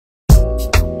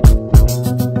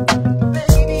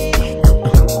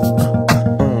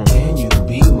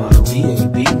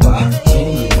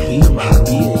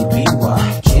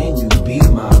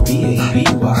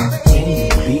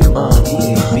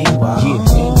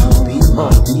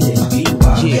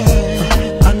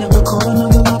Yeah. I never call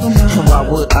another lover mine. Why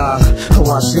would I?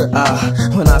 Why should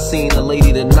I? When I seen a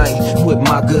lady tonight with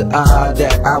my good eye,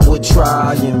 that I would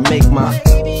try and make my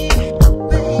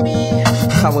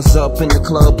I was up in the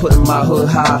club putting my hood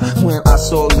high when I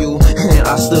saw you and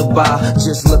I stood by,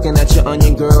 just looking at your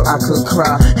onion, girl. I could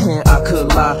cry and I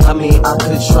could lie, I mean I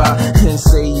could try and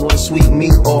say you ain't sweep me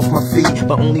off my feet,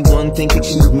 but only one thing could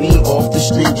keep me off the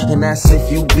street, and that's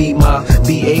if you be my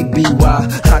B-A-B-Y.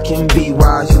 I can be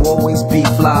why you always be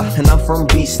fly, and I'm from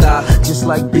B-Style, just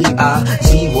like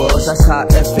B-I-G was. That's how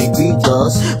F-A-B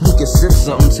does. We can sip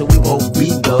something till we both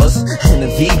be does, and the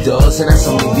V does, and that's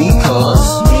only because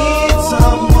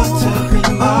someone to be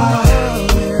my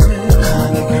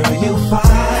kind of girl you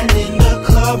find in the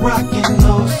club rocking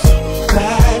those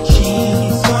fat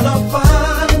jeans. Gonna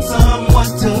find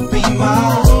someone to be my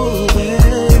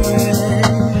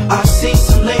I see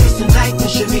some ladies tonight that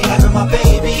should be having my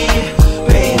baby.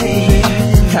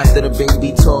 After the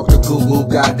baby talk, the goo-goo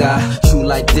gaga, you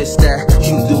like this, that,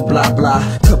 you do blah blah.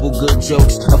 Couple good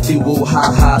jokes, a few woo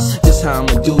ha-has. This how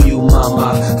I'ma do you,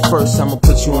 mama. First I'ma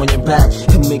put you on your back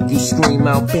and make you scream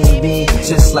out, baby,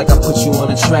 just like I put you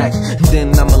on a track.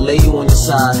 Then I'ma lay you on your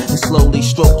side and slowly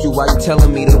stroke you while you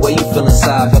telling me the way you feel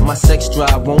inside. But my sex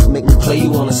drive won't make me play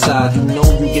you on the side. You know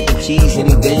you get the keys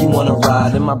any day you wanna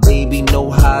ride, and my baby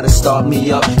know how to start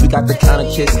me up. You got the kind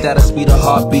of kiss that'll speed a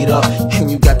heartbeat up,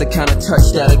 and you got the kind of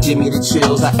touch that'll give me the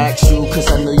chills. I ask you cause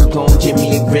I know you gon' give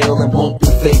me a real and won't be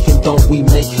fake, and don't we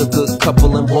make a good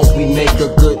couple and won't we make a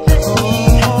good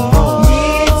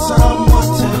need someone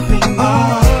to be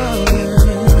my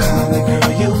kind of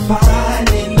girl you find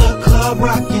in the club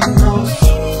rocking those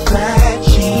fat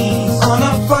jeans.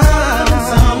 Gonna find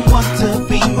someone to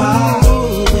be my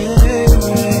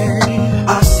I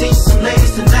see some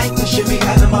ladies tonight that should be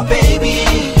having my baby.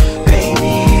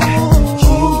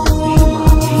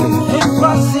 If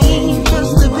I seem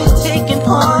just to be taking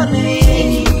part in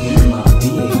it,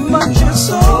 but you're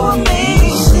so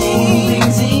amazing.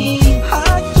 I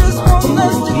just want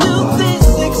us to do this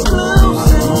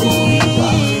exclusively.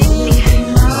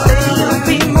 Say you'll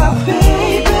be my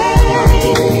baby.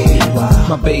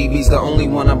 My baby's the only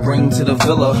one I bring to the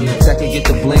villa that can get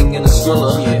the bling and the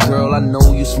thriller. Girl, I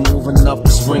know you smooth enough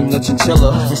to spring a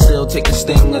chinchilla and still take the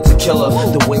sting of tequila.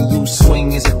 The way you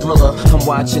swing is a thriller. I'm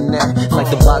watching that like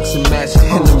the boxing match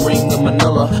in the ring of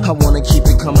Manila. I wanna keep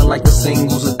it coming like the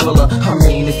singles of Thriller. I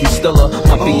mean, if you still a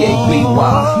my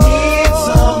B-A-B-Y. Need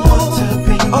someone to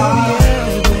be my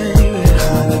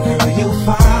kind of girl you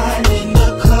find in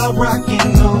the club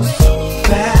rocking those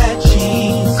fat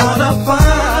jeans. Gonna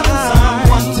find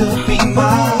someone to be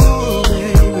my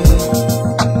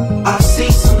I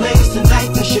see some ladies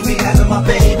tonight that should be having my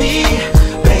baby.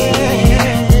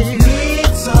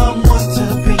 Need someone to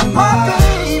be my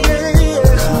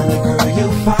kind of girl you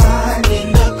find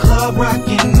in the club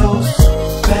rocking those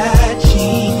fat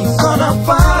jeans. Gonna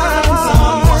find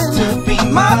someone to be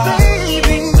my baby.